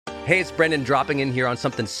Hey, it's Brendan dropping in here on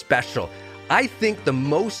something special. I think the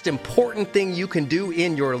most important thing you can do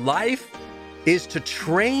in your life is to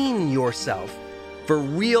train yourself for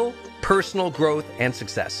real personal growth and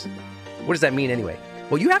success. What does that mean anyway?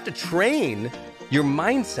 Well, you have to train your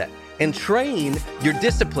mindset and train your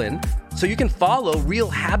discipline so you can follow real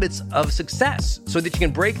habits of success, so that you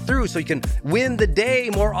can break through, so you can win the day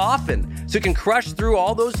more often, so you can crush through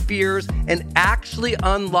all those fears and actually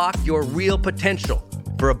unlock your real potential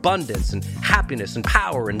for abundance and happiness and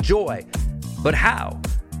power and joy. But how?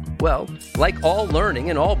 Well, like all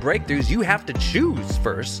learning and all breakthroughs, you have to choose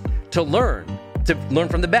first to learn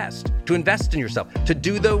from the best, to invest in yourself, to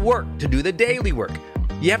do the work, to do the daily work.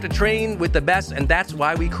 You have to train with the best, and that's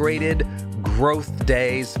why we created Growth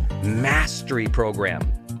Day's Mastery Program.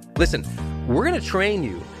 Listen, we're going to train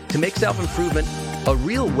you to make self-improvement a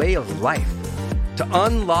real way of life, to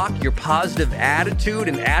unlock your positive attitude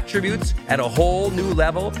and attributes at a whole new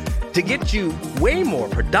level, to get you way more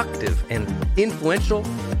productive and influential,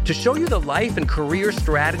 to show you the life and career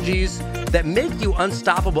strategies that make you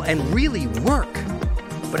unstoppable and really work.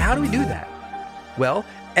 But how do we do that? Well,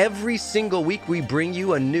 every single week we bring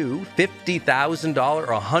you a new $50,000 or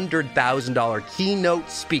 $100,000 keynote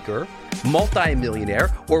speaker,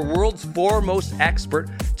 multimillionaire, or world's foremost expert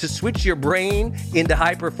to switch your brain into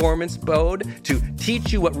high performance mode, to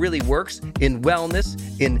teach you what really works in wellness,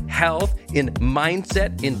 in health, in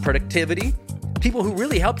mindset, in productivity. People who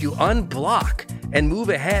really help you unblock and move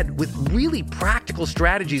ahead with really practical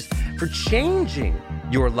strategies for changing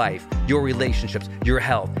your life, your relationships, your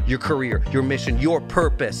health, your career, your mission, your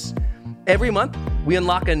purpose. Every month, we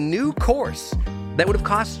unlock a new course that would have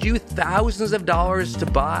cost you thousands of dollars to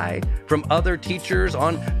buy from other teachers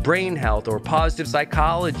on brain health or positive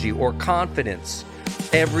psychology or confidence.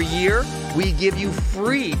 Every year, we give you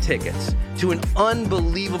free tickets to an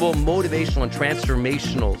unbelievable motivational and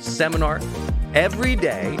transformational seminar. Every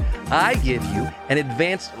day, I give you an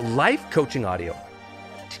advanced life coaching audio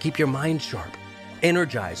to keep your mind sharp,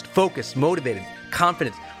 energized, focused, motivated,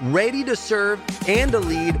 confident, ready to serve and to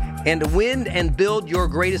lead and to win and build your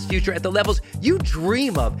greatest future at the levels you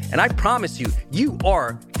dream of. And I promise you, you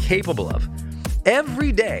are capable of.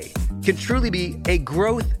 Every day can truly be a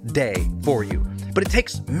growth day for you. But it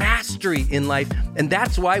takes mastery in life, and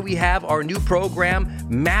that's why we have our new program,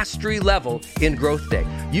 Mastery Level in Growth Day.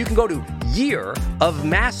 You can go to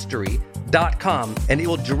yearofmastery.com, and it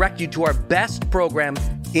will direct you to our best program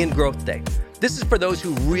in Growth Day. This is for those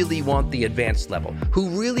who really want the advanced level, who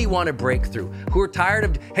really want to break through, who are tired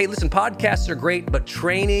of, hey, listen, podcasts are great, but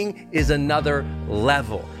training is another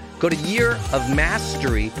level. Go to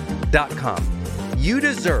yearofmastery.com. You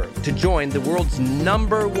deserve to join the world's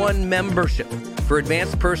 #1 membership for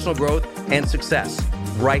advanced personal growth and success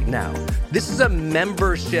right now. This is a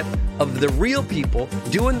membership of the real people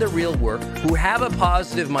doing the real work, who have a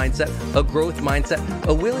positive mindset, a growth mindset,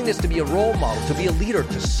 a willingness to be a role model, to be a leader,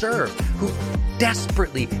 to serve, who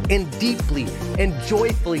desperately and deeply and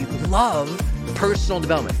joyfully love personal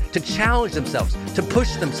development, to challenge themselves, to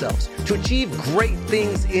push themselves, to achieve great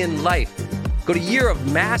things in life. Go to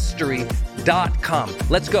yearofmastery.com.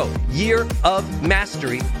 Let's go.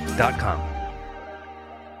 yearofmastery.com.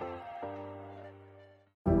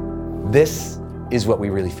 This is what we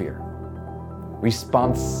really fear.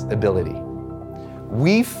 Responsibility.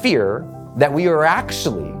 We fear that we are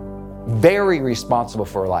actually very responsible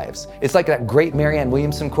for our lives. It's like that great Marianne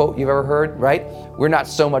Williamson quote you've ever heard, right? We're not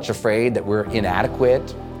so much afraid that we're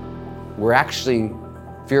inadequate. We're actually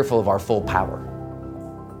fearful of our full power.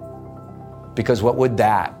 Because what would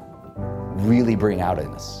that really bring out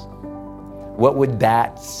in us? What would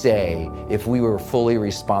that say if we were fully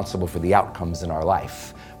responsible for the outcomes in our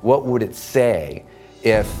life? What would it say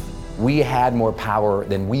if we had more power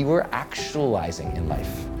than we were actualizing in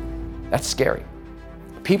life? That's scary.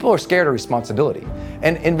 People are scared of responsibility.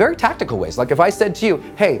 And in very tactical ways. Like if I said to you,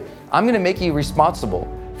 hey, I'm gonna make you responsible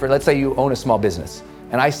for, let's say you own a small business.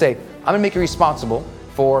 And I say, I'm gonna make you responsible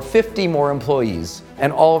for 50 more employees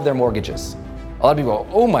and all of their mortgages. A lot of people go,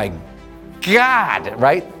 oh my God,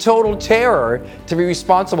 right? Total terror to be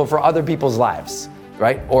responsible for other people's lives,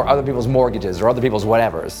 right? Or other people's mortgages or other people's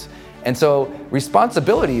whatevers. And so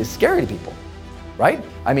responsibility is scary to people, right?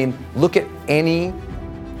 I mean, look at any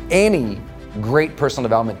great personal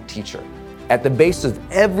development teacher. At the base of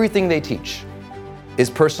everything they teach is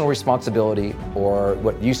personal responsibility, or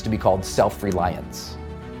what used to be called self-reliance.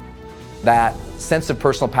 That sense of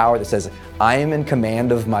personal power that says, I am in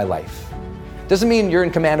command of my life. Doesn't mean you're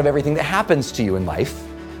in command of everything that happens to you in life,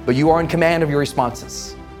 but you are in command of your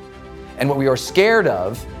responses. And what we are scared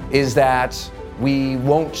of is that we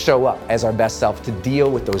won't show up as our best self to deal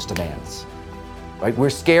with those demands. right? We're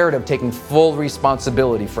scared of taking full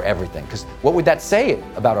responsibility for everything, because what would that say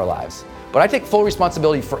about our lives? But I take full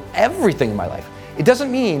responsibility for everything in my life. It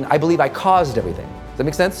doesn't mean I believe I caused everything. Does that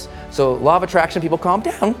make sense? So law of attraction, people calm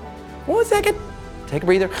down. 1 second, take a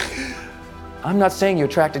breather. I'm not saying you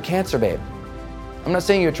attracted cancer, babe. I'm not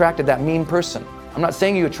saying you attracted that mean person. I'm not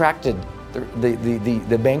saying you attracted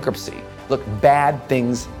the bankruptcy. Look, bad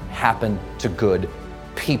things happen to good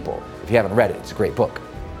people. If you haven't read it, it's a great book,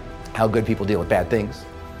 How Good People Deal with Bad Things.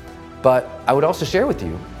 But I would also share with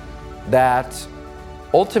you that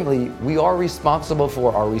ultimately we are responsible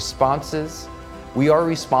for our responses. We are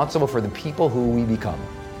responsible for the people who we become.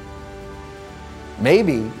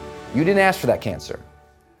 Maybe you didn't ask for that cancer.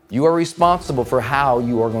 You are responsible for how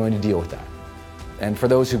you are going to deal with that. And for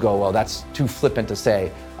those who go, well, that's too flippant to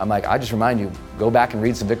say, I'm like, I just remind you, go back and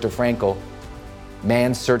read some Viktor Frankl,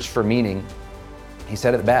 Man's Search for Meaning. He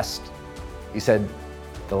said it best. He said,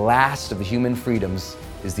 the last of the human freedoms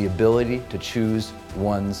is the ability to choose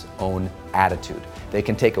one's own attitude. They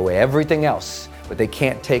can take away everything else, but they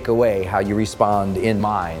can't take away how you respond in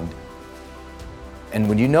mind. And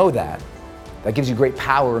when you know that, that gives you great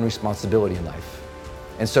power and responsibility in life.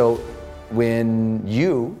 And so when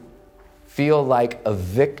you feel like a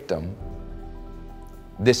victim,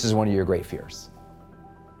 this is one of your great fears.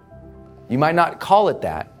 You might not call it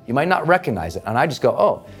that. You might not recognize it. And I just go,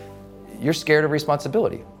 oh, you're scared of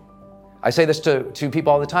responsibility. I say this to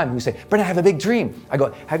people all the time who say, Brent, I have a big dream. I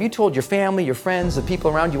go, have you told your family, your friends, the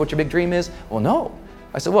people around you what your big dream is? Well, no.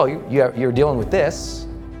 I said, well, you're dealing with this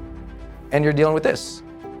and you're dealing with this.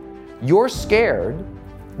 You're scared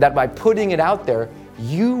that by putting it out there,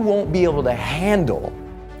 you won't be able to handle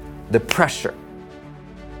the pressure.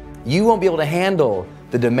 You won't be able to handle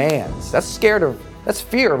the demands. That's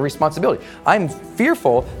fear of responsibility. I'm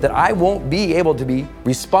fearful that I won't be able to be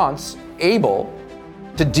able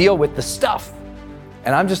to deal with the stuff.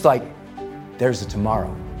 And I'm just like, there's a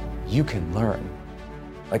tomorrow. You can learn.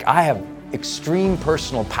 Like, I have extreme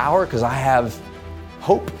personal power because I have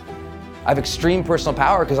hope. I have extreme personal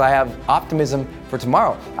power because I have optimism for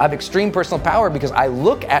tomorrow. I have extreme personal power because I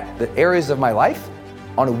look at the areas of my life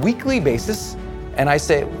on a weekly basis and I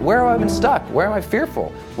say, where have I been stuck? Where am I fearful?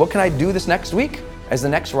 What can I do this next week as the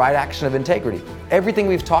next right action of integrity? Everything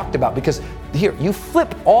we've talked about, because here, you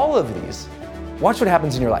flip all of these. Watch what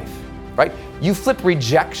happens in your life, right? You flip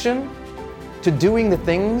rejection to doing the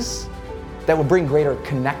things that will bring greater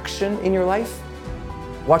connection in your life.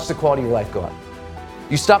 Watch the quality of your life go up.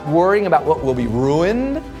 You stop worrying about what will be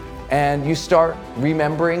ruined, and you start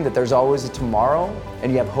remembering that there's always a tomorrow,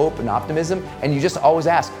 and you have hope and optimism, and you just always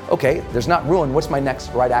ask, okay, there's not ruin, what's my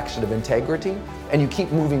next right action of integrity? And you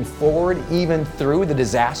keep moving forward even through the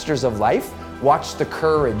disasters of life. Watch the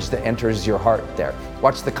courage that enters your heart there.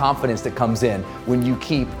 Watch the confidence that comes in when you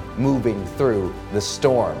keep moving through the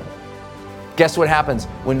storm. Guess what happens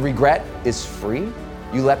when regret is free?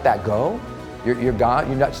 You let that go. You're gone.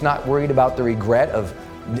 You're not worried about the regret of,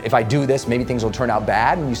 if I do this, maybe things will turn out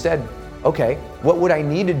bad. And you said, okay, what would I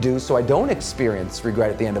need to do so I don't experience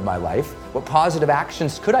regret at the end of my life? What positive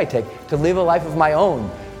actions could I take to live a life of my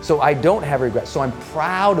own so I don't have regret? So I'm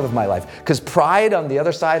proud of my life, because pride on the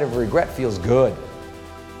other side of regret feels good.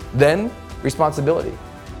 Then responsibility.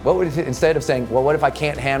 What would it, instead of saying, well, what if I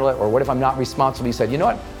can't handle it? Or what if I'm not responsible? You said, you know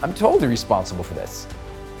what? I'm totally responsible for this.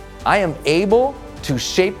 I am able to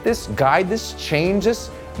shape this, guide this, change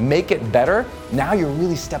this, make it better. Now you're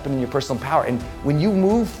really stepping in your personal power. And when you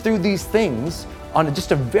move through these things on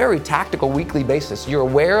just a very tactical weekly basis, you're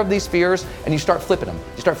aware of these fears and you start flipping them.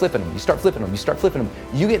 You start flipping them, you start flipping them, you start flipping them.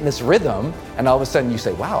 You get in this rhythm and all of a sudden you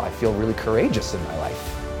say, wow, I feel really courageous in my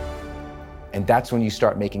life. And that's when you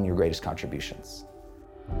start making your greatest contributions.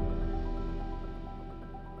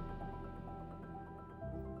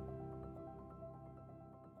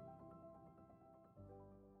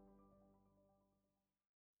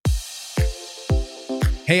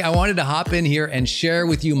 Hey, I wanted to hop in here and share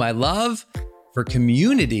with you my love for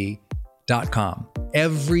Community.com.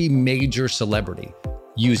 Every major celebrity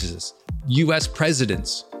uses this. US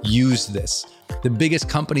presidents use this. The biggest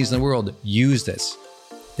companies in the world use this.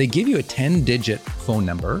 They give you a 10-digit phone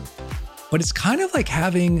number, but it's kind of like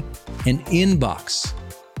having an inbox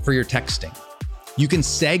for your texting. You can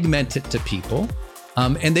segment it to people,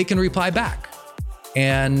 and they can reply back.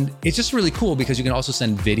 And it's just really cool because you can also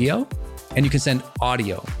send video and you can send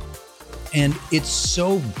audio. And it's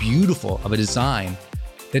so beautiful of a design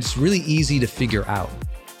that it's really easy to figure out.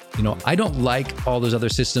 You know, I don't like all those other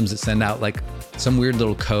systems that send out like some weird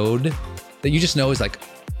little code that you just know is like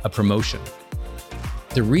a promotion.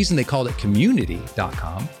 The reason they called it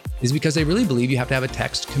Community.com is because they really believe you have to have a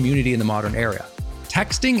text community in the modern era.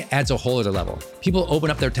 Texting adds a whole other level. People open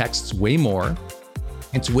up their texts way more.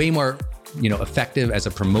 It's way more, effective as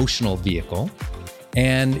a promotional vehicle.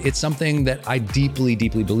 And it's something that I deeply,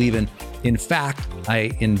 deeply believe in. In fact,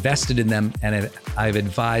 I invested in them and I've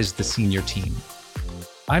advised the senior team.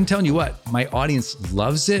 I'm telling you what, my audience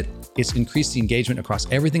loves it. It's increased the engagement across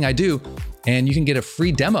everything I do. And you can get a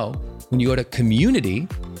free demo when you go to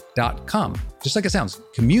community.com. Just like it sounds,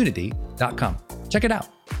 community.com. Check it out.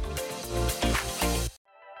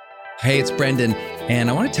 Hey, it's Brendan, and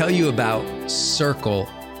I want to tell you about Circle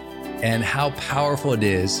and how powerful it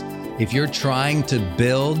is if you're trying to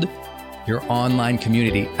build your online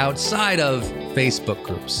community outside of Facebook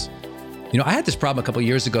groups. I had this problem a couple of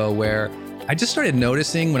years ago where I just started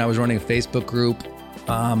noticing when I was running a Facebook group,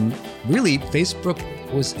 really Facebook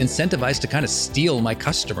was incentivized to kind of steal my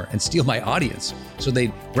customer and steal my audience. So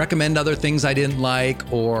they'd recommend other things I didn't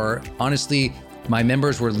like, or honestly, my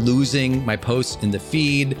members were losing my posts in the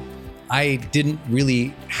feed. I didn't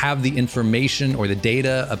really have the information or the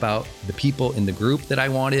data about the people in the group that I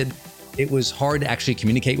wanted. It was hard to actually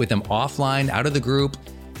communicate with them offline, out of the group.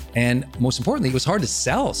 And most importantly, it was hard to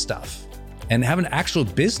sell stuff and have an actual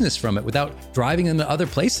business from it without driving them to other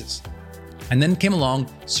places. And then came along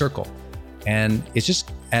Circle. And it's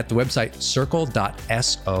just at the website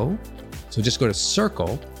circle.so. So just go to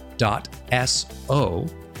circle.so.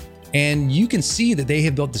 And you can see that they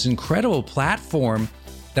have built this incredible platform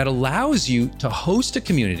that allows you to host a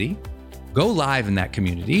community, go live in that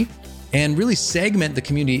community, and really segment the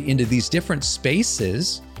community into these different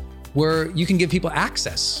spaces where you can give people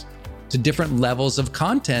access to different levels of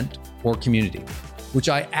content or community, which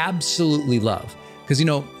I absolutely love. Because,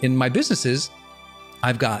 in my businesses,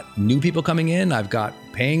 I've got new people coming in, I've got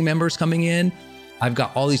paying members coming in, I've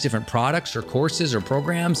got all these different products or courses or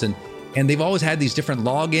programs, and they've always had these different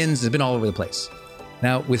logins. It's been all over the place.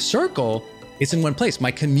 Now with Circle, it's in one place.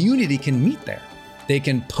 My community can meet there. They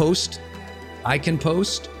can post, I can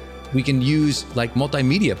post. We can use like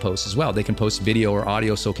multimedia posts as well. They can post video or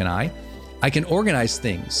audio, so can I. I can organize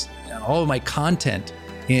things, all of my content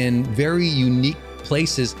in very unique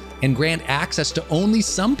places and grant access to only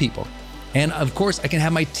some people. And of course, I can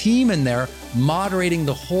have my team in there moderating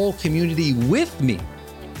the whole community with me.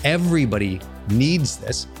 Everybody needs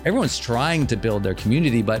this. Everyone's trying to build their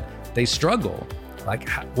community, but they struggle. Like,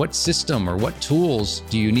 what system or what tools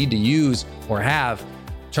do you need to use or have?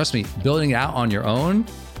 Trust me, building it out on your own,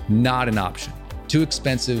 not an option. Too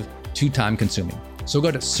expensive, too time consuming. So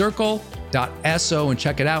go to circle.so and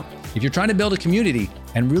check it out. If you're trying to build a community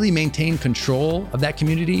and really maintain control of that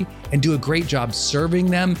community and do a great job serving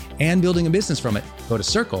them and building a business from it, go to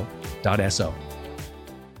circle.so.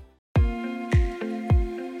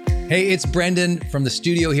 Hey, it's Brendan from the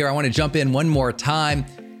studio here. I want to jump in one more time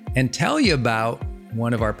and tell you about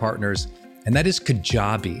one of our partners, and that is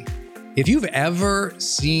Kajabi. If you've ever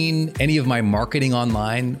seen any of my marketing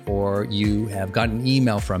online, or you have gotten an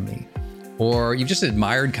email from me, or you've just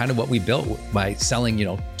admired kind of what we built by selling,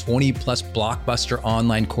 20 plus blockbuster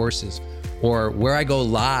online courses, or where I go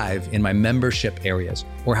live in my membership areas,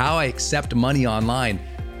 or how I accept money online,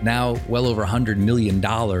 now well over $100 million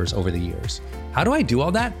over the years. How do I do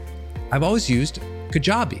all that? I've always used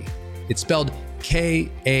Kajabi. It's spelled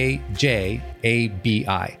Kajabi.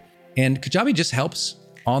 And Kajabi just helps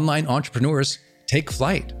online entrepreneurs take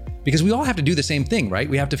flight, because we all have to do the same thing, right?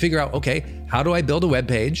 We have to figure out, okay, how do I build a web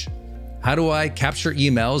page? How do I capture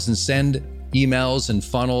emails and send emails and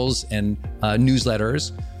funnels and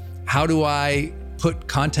newsletters? How do I put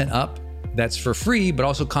content up that's for free, but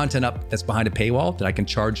also content up that's behind a paywall that I can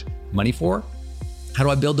charge money for? How do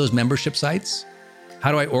I build those membership sites?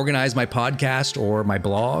 How do I organize my podcast or my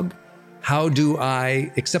blog? How do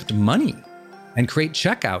I accept money and create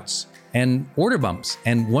checkouts and order bumps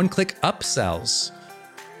and one-click upsells?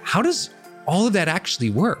 How does all of that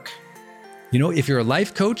actually work? If you're a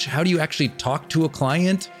life coach, how do you actually talk to a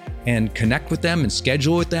client and connect with them and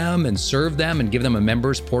schedule with them and serve them and give them a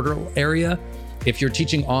members portal area? If you're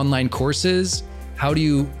teaching online courses, how do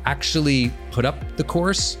you actually put up the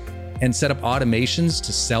course and set up automations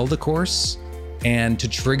to sell the course and to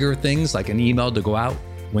trigger things like an email to go out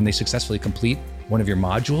when they successfully complete one of your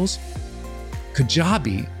modules?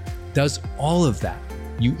 Kajabi does all of that.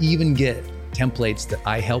 You even get templates that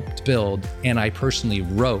I helped build and I personally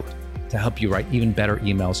wrote to help you write even better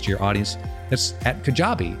emails to your audience. That's at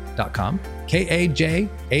kajabi.com,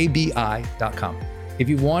 Kajabi.com. If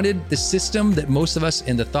you wanted the system that most of us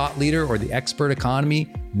in the thought leader or the expert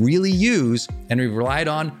economy really use and we've relied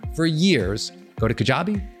on for years, go to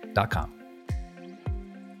kajabi.com.